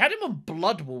 So we had him on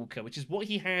Bloodwalker, which is what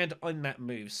he had on that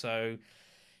move. So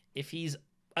if he's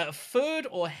at a third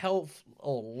or health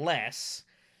or less,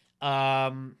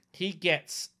 he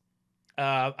gets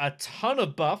a ton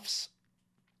of buffs.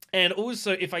 And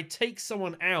also, if I take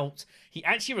someone out, he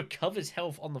actually recovers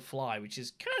health on the fly, which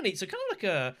is kind of neat. So kind of like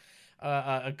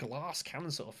a glass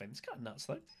cannon sort of thing. It's kind of nuts,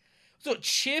 though. So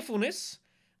cheerfulness,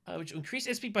 which will increase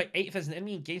SP by 8 if there's an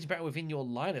enemy engaged battle within your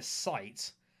line of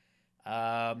sight.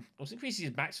 Also increases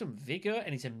his maximum vigor,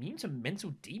 and he's immune to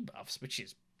mental debuffs, which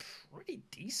is pretty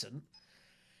decent.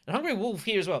 And Hungry Wolf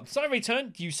here as well. So every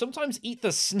turn, you sometimes eat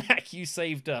the snack you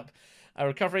saved up,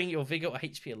 recovering your vigor or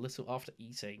HP a little after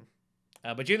eating.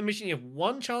 But during the mission, you have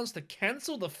 1 chance to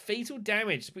cancel the fatal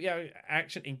damage to put your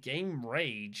action in game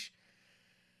rage.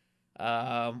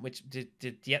 Which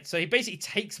did yet. So he basically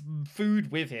takes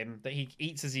food with him that he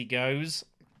eats as he goes.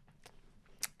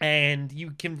 And you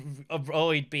can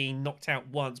avoid being knocked out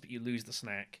once, but you lose the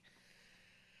snack.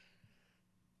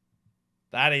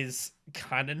 That is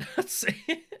kind of nuts.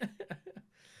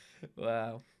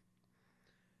 Wow.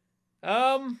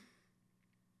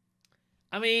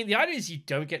 I mean, the idea is you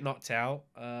don't get knocked out,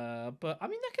 but I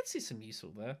mean, I can see some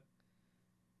useful there.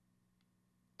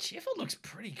 Cheerful looks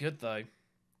pretty good, though.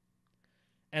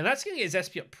 And that's going to get his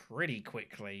SP up pretty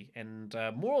quickly, and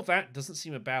more of that doesn't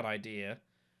seem a bad idea.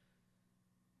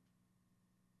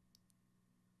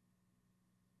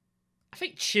 I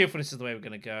think cheerfulness is the way we're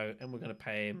going to go, and we're going to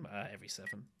pay him every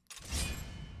 7.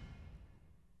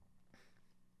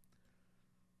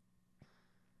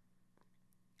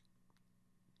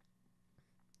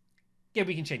 Yeah,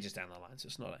 we can change this down the line, so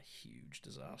it's not a huge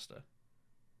disaster.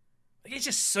 Like, it's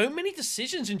just so many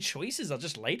decisions and choices are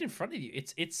just laid in front of you.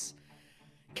 It's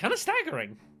kind of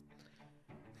staggering.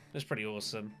 That's pretty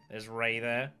awesome. There's Ray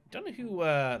there. Don't know who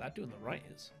that dude on the right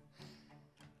is.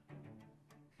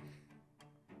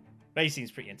 Ray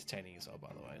seems pretty entertaining as well, by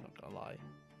the way, not gonna lie.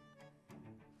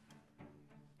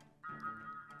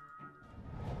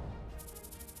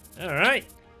 Alright.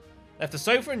 Left the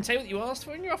sofa and table that you asked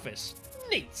for in your office.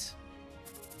 Neat.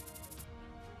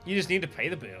 You just need to pay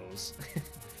the bills.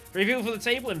 3 people for the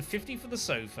table and 50 for the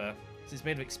sofa. This is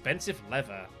made of expensive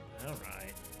leather.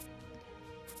 Alright.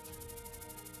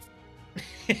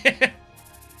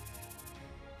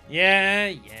 Yeah.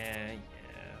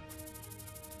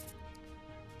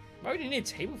 Why would you need a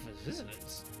table for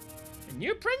visitors? A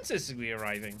new apprentice will be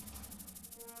arriving.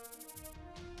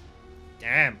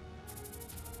 Damn.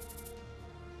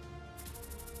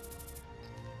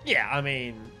 Yeah, I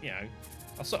mean, you know,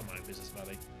 I'll start my own business,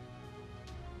 buddy.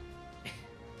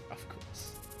 Of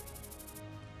course.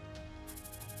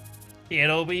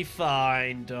 It'll be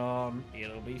fine, Don.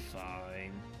 It'll be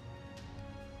fine.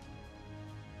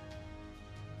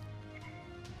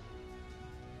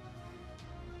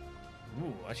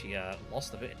 Ooh, actually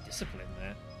lost a bit of discipline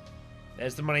there.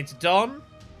 There's the money to Don.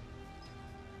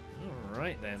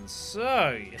 Alright then,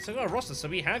 so it's a roster. So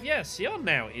we have, yeah, Sion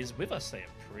now is with us there.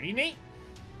 Pretty neat.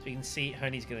 So you can see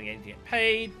Honey's going to get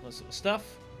paid, that sort of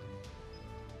stuff.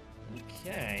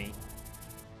 Okay.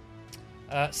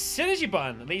 Synergy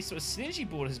button. At least a synergy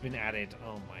board has been added.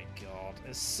 Oh my god.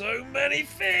 There's so many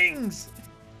things!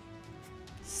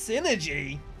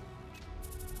 Synergy?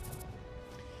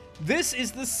 This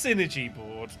is the synergy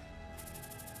board.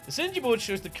 The synergy board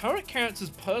shows the current character's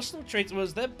personal traits as well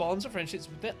as their bonds or friendships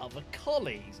with their other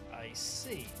colleagues. I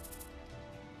see.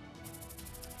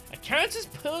 A character's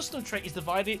personal trait is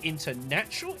divided into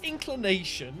natural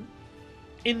inclination,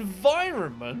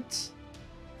 environment,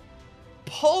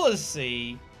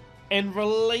 policy, and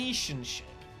relationship.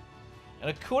 And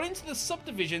according to the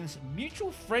subdivisions,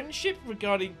 mutual friendship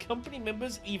regarding company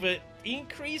members either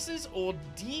increases or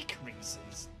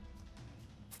decreases.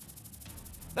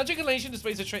 Natural inclination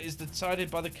displays a trait is decided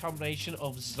by the combination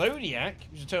of zodiac,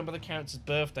 which is determined by the character's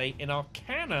birthday, and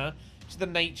arcana, which is the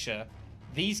nature.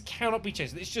 These cannot be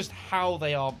changed. It's just how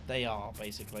they are,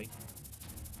 basically.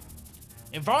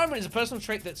 Environment is a personal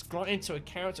trait that's granted to a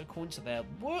character according to their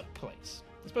workplace.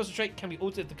 This personal trait can be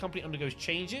altered if the company undergoes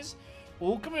changes.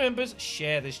 All company members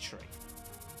share this trait.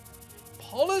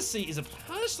 Policy is a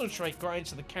personal trait granted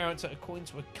to the character according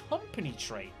to a company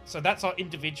trait. So that's our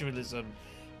individualism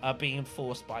being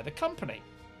enforced by the company.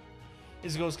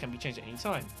 These goals can be changed at any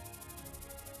time.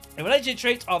 And related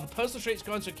traits are the personal traits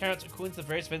granted to a character according to the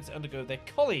various events that undergo their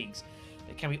colleagues.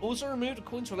 They can be also removed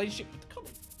according to relationship with the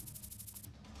colleague.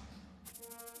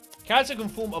 Character can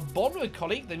form a bond with a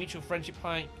colleague. Their mutual friendship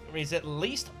is at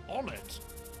least honoured.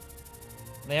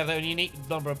 They have their own unique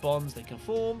number of bonds they can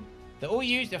form. They're all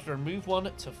used. You have to remove one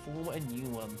to form a new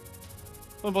one.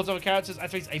 One bonds of characters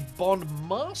activates a bond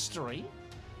mastery.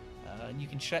 And you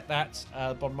can check that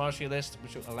bond mastery list,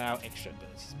 which will allow extra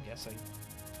abilities, I'm guessing.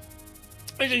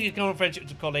 Usually you can form friendship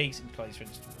to colleagues and colleagues'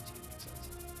 friendship towards you. Makes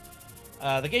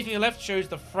sense. The gauge on your left shows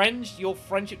your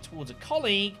friendship towards a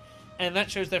colleague, and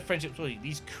that shows their friendship towards you.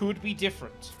 These could be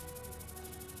different.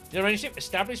 The relationship,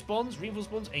 established bonds, reinforce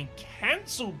bonds, and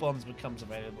cancel bonds becomes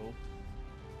available.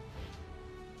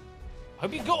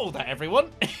 Hope you got all that,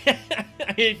 everyone.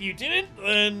 If you didn't,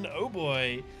 then oh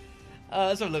boy.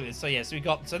 Let's have a look at this. So yeah, so we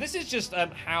got. So this is just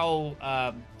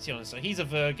how. So he's a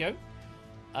Virgo,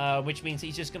 which means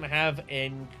he's just gonna have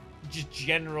in just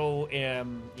general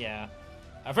yeah.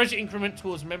 A friendship increment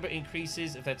towards member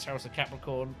increases if they're Taurus or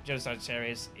Capricorn. Genocide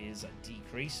Sagittarius is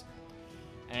decreased.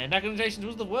 And accommodation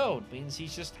towards the world means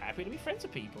he's just happy to be friends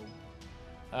with people.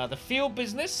 The field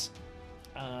business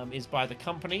is by the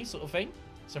company sort of thing.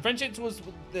 So friendship towards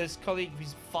this colleague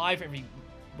is 5 every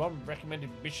 1 recommended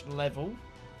mission level.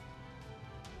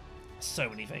 So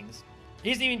many things.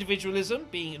 Here's the individualism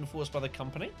being enforced by the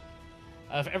company.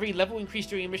 For every level increase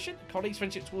during a mission, a colleague's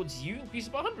friendship towards you increases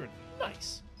by 100.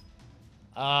 Nice.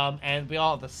 And we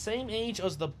are the same age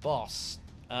as the boss.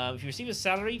 If you receive a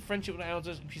salary, friendship with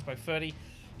Albus increases by 30. If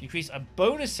you increase a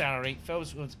bonus salary,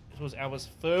 towards Albus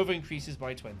further increases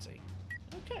by 20.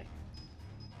 Okay.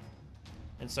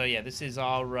 And so yeah, this is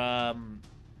our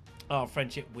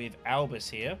friendship with Albus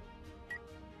here.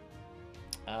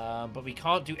 But we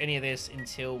can't do any of this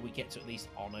until we get to at least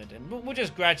honoured, and we'll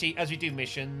just gradually, as we do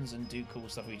missions and do cool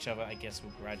stuff with each other, I guess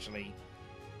we'll gradually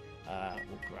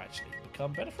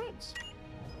become better friends.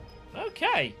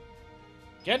 Okay.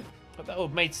 Again, hope that all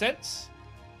made sense.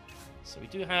 So we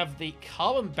do have the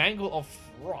Carbon Bangle of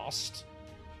Frost,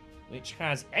 which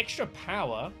has extra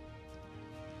power.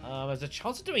 There's a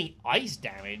chance of doing ice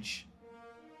damage.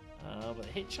 But the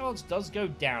hit chance does go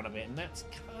down a bit, and that's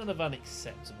kind of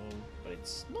unacceptable. But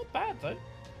it's not bad, though.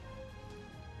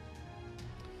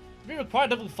 We require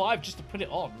level 5 just to put it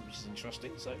on, which is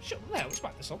interesting. So, sure, yeah, let's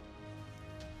back this on.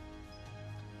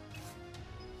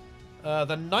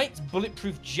 The Knight's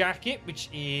Bulletproof Jacket, which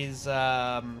is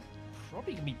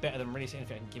probably going to be better than really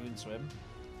anything I can give him to him.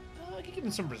 I can give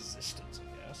him some resistance,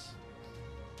 I guess.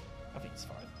 I think it's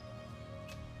fine.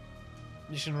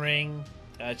 Mission Ring.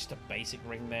 Just a basic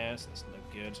ring there, so that's no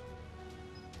good.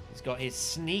 He's got his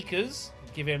sneakers.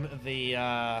 Give him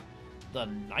the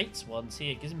Knight's ones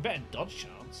here. Gives him better dodge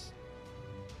chance.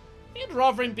 I'd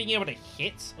rather him being able to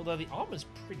hit, although the armor's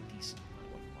pretty decent.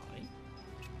 I won't lie.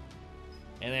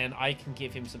 And then I can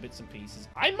give him some bits and pieces.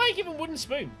 I might give him Wooden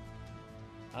Spoon.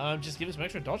 Just give him some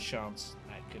extra dodge chance.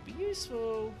 That could be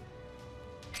useful.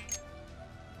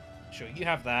 Sure, you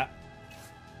have that.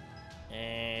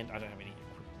 And I don't have any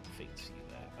equipment things for you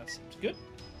there. That seems good.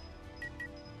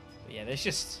 But yeah,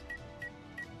 there's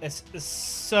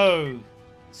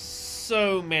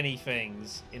so many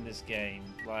things in this game.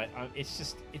 Like,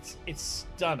 it's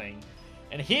stunning.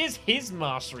 And here's his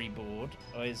mastery board.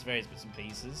 Oh, his various bits and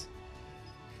pieces.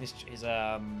 It's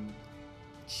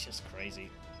just crazy.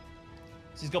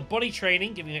 So he's got body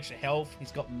training, giving him extra health.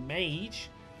 He's got mage,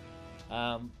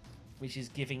 which is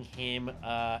giving him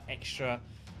extra.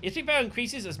 His power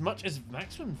increases as much as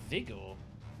maximum vigor.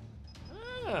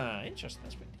 Ah, interesting.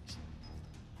 That's pretty decent.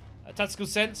 Tactical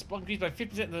sense, block increased by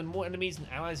 50% the more enemies and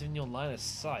allies in your line of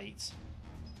sight.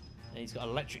 And he's got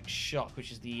electric shock,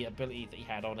 which is the ability that he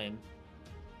had on him.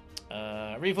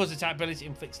 Reinforced attack ability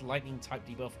inflicts lightning type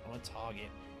debuff on a target.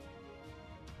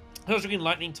 Triggering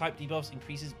lightning type debuffs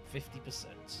increases 50%.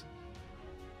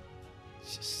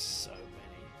 It's just so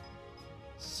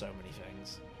many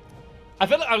things. I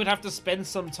feel like I would have to spend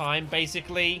some time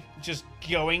basically just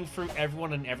going through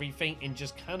everyone and everything and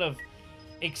just kind of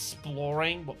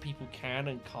exploring what people can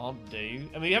and can't do.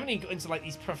 I mean, we haven't even got into like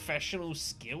these professional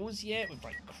skills yet with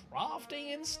like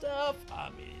crafting and stuff. I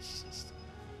mean,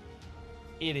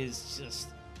 it is just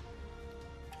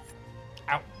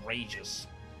outrageous.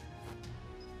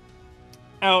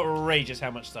 Outrageous how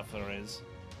much stuff there is.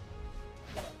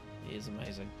 It is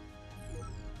amazing.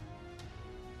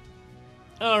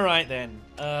 Alright then.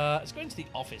 Let's go into the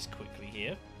office quickly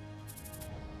here.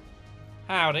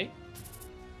 Howdy.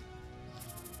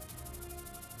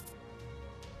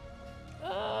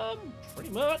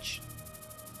 Pretty much.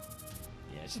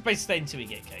 Yeah, it's just basically stay until we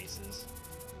get cases.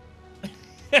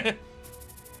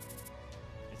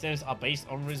 Exams are based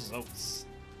on results.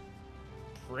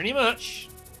 Pretty much.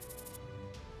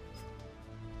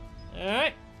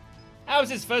 Alright.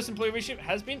 Alice's first employee relationship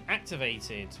has been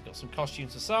activated. We've got some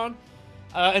costumes for San.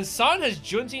 And San has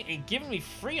joined me and given me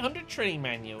 300 training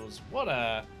manuals. What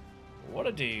a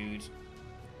dude.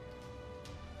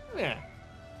 Yeah.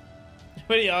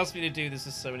 When he asked me to do this,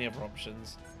 there's so many other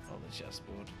options on the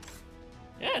chessboard.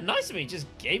 Yeah, nice of me. Just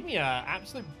gave me an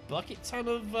absolute bucket ton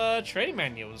of training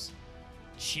manuals.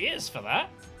 Cheers for that.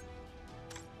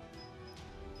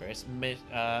 Various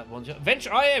venture.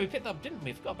 Oh yeah, we picked that up, didn't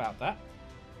we? Forgot about that.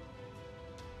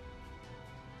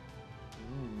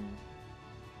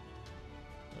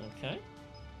 Okay.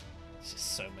 It's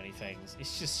just so many things.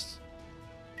 It's just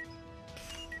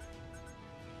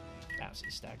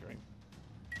absolutely staggering.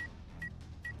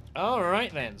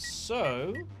 Alright then,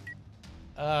 so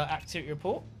activity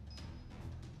report.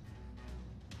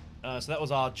 So that was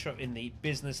our trip in the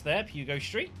business there, Hugo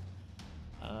Street.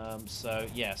 So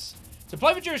yes. To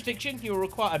apply for jurisdiction, you will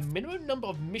require a minimum number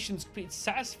of missions completed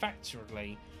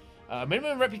satisfactorily, a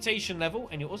minimum reputation level,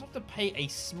 and you also have to pay a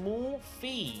small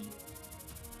fee.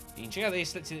 You can check out the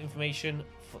selected information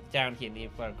down here in the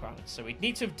info requirements. So we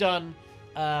need to have done,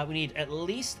 we need at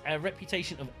least a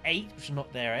reputation of 8, which is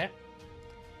not there yet.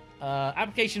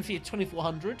 Application fee of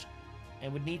 2,400,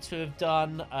 and would need to have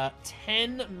done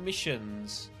 10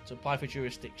 missions to apply for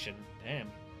jurisdiction. Damn.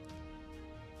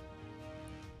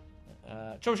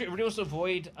 Troubleshooter would also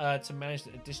avoid to manage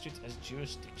the district as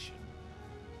jurisdiction.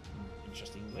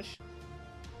 Interesting English.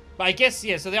 But I guess,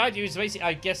 yeah, so the idea is basically,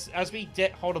 I guess, as we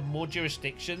get hold of more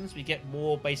jurisdictions, we get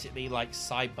more, basically, like,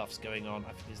 side buffs going on,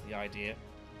 I think is the idea.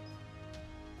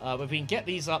 But if we can get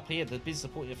these up here, the business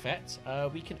supporting effect,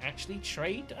 we can actually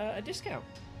trade a discount.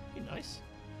 Be nice.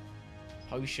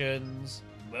 Potions,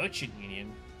 merchant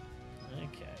union.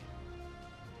 Okay.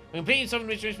 When completing some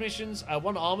missions,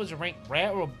 one armors are ranked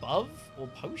rare or above, or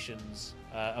potions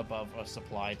above are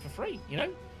supplied for free, you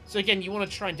know? So again, you want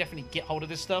to try and definitely get hold of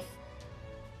this stuff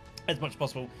as much as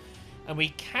possible. And we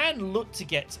can look to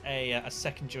get a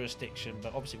second jurisdiction,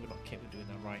 but obviously we're not capable of doing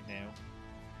that right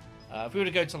now. If we were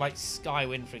to go to, like,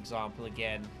 Skywind, for example,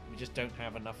 again, we just don't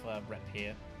have enough rep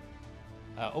here.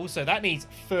 Also, that needs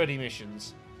 30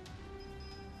 missions.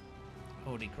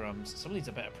 Holy crumbs. Some of these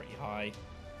are better pretty high.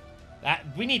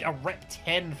 We need a rep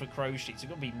 10 for Crow Sheets.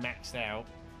 It's got to be maxed out.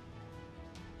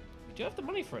 We do have the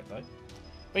money for it, though.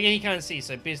 But again, you can see,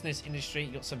 so business, industry,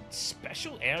 you've got some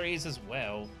special areas as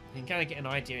well. You can kind of get an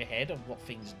idea ahead of what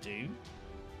things do.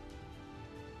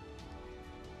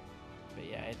 But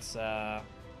yeah, it's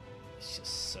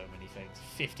just so many things.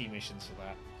 50 missions for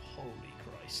that. Holy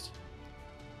Christ.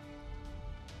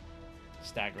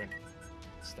 Staggering.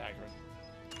 Staggering.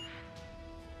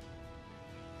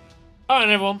 Alright,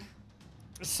 everyone.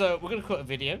 So, we're going to call it a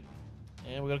video.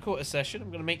 And we're going to call it a session. I'm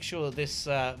going to make sure that this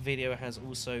video has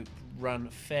also run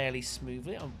fairly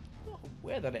smoothly. I'm not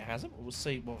aware that it hasn't. We'll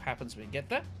see what happens when we get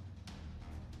there.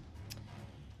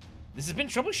 This has been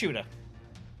Troubleshooter.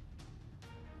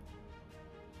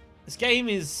 This game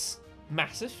is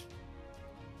massive.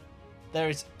 There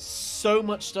is so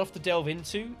much stuff to delve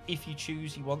into if you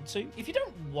choose you want to. If you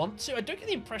don't want to, I don't get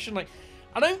the impression, like,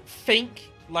 I don't think,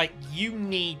 like, you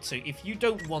need to. If you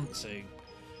don't want to,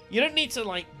 You don't need to,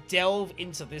 like, delve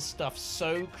into this stuff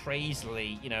so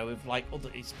crazily, you know, with, like, all the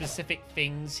specific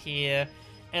things here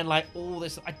and, like, all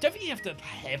this. I don't think you have to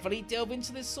heavily delve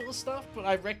into this sort of stuff, but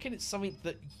I reckon it's something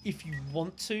that, if you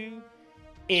want to,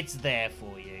 it's there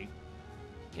for you.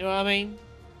 You know what I mean?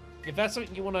 If that's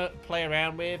something you want to play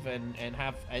around with and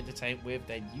have entertainment with,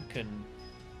 then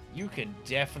you can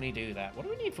definitely do that. What do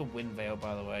we need for Wind Veil,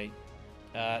 by the way?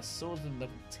 Swordsman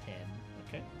level 10.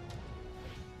 Okay.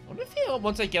 I wonder if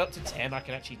once I get up to 10, I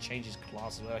can actually change his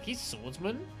class as well. Like, he's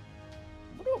swordsman.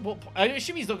 I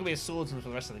assume he's not going to be a swordsman for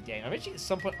the rest of the game. I bet at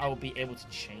some point I will be able to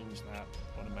change that,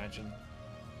 I would imagine.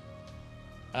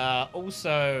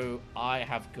 Also, I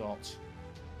have got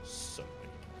so many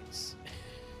points.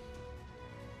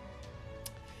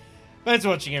 Thanks for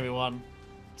watching, everyone.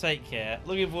 Take care.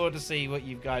 Looking forward to see what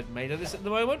you guys made of this at the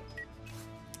moment.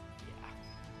 Yeah.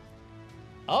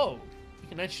 Oh, you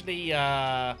can actually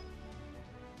add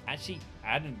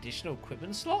an additional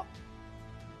equipment slot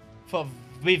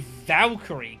with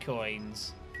Valkyrie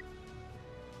coins.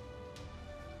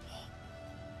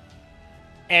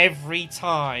 Every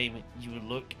time you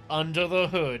look under the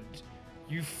hood,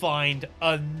 you find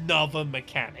another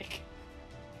mechanic.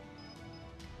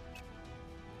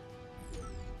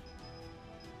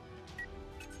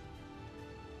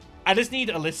 I just need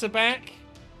Alisa back,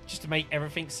 just to make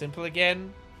everything simple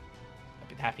again. I'll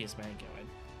be the happiest man going.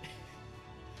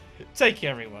 Take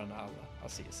care, everyone. I'll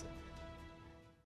see you soon.